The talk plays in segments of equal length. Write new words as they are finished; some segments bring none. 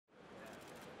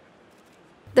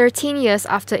13 years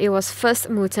after it was first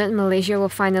mooted, Malaysia will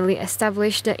finally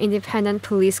establish the Independent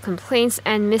Police Complaints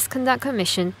and Misconduct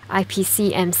Commission,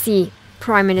 IPCMC.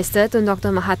 Prime Minister Tun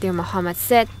Dr. Mahathir Mohamad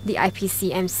said the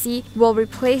IPCMC will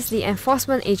replace the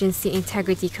Enforcement Agency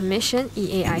Integrity Commission,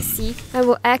 EAIC, and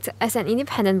will act as an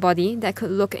independent body that could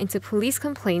look into police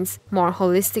complaints more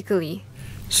holistically.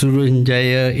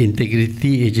 Suruhanjaya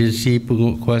Integrity Agency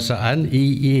Penguatkuasaan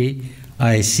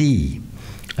EAIC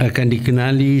akan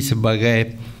dikenali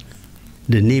sebagai,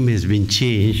 the name has been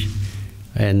changed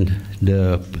and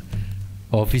the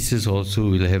officers also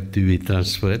will have to be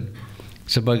transferred,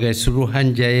 sebagai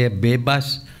Suruhanjaya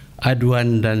Bebas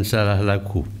Aduan dan Salah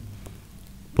Laku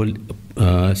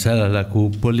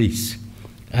Polis,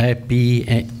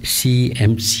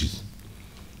 IPCMC,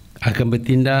 akan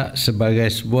bertindak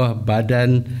sebagai sebuah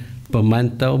badan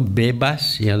pemantau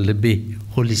bebas yang lebih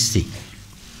holistik.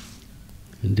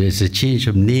 There's a change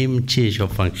of name, change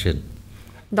of function.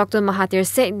 Dr. Mahathir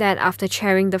said that after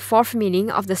chairing the fourth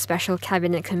meeting of the Special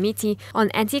Cabinet Committee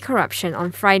on Anti-Corruption on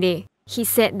Friday. He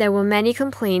said there were many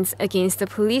complaints against the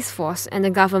police force and the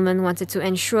government wanted to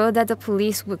ensure that the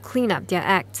police would clean up their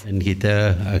act. Dan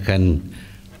kita akan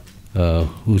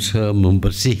usaha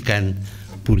membersihkan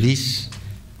polis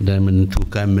dan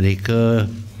menentukan mereka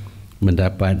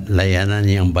mendapat layanan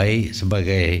yang baik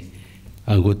sebagai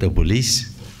anggota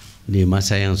polis. Di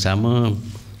masa yang sama,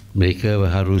 mereka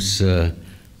harus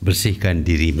bersihkan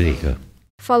diri mereka.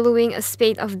 Following a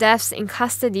spate of deaths in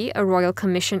custody, a Royal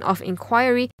Commission of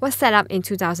Inquiry was set up in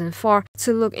 2004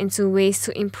 to look into ways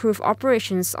to improve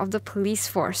operations of the police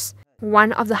force.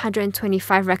 One of the 125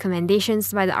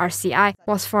 recommendations by the RCI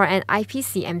was for an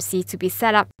IPCMC to be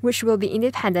set up, which will be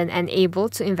independent and able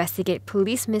to investigate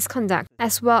police misconduct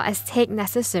as well as take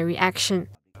necessary action.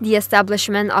 The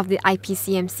establishment of the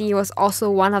IPCMC was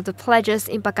also one of the pledges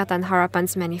in Pakatan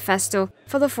Harapan's manifesto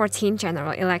for the 14th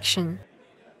general election.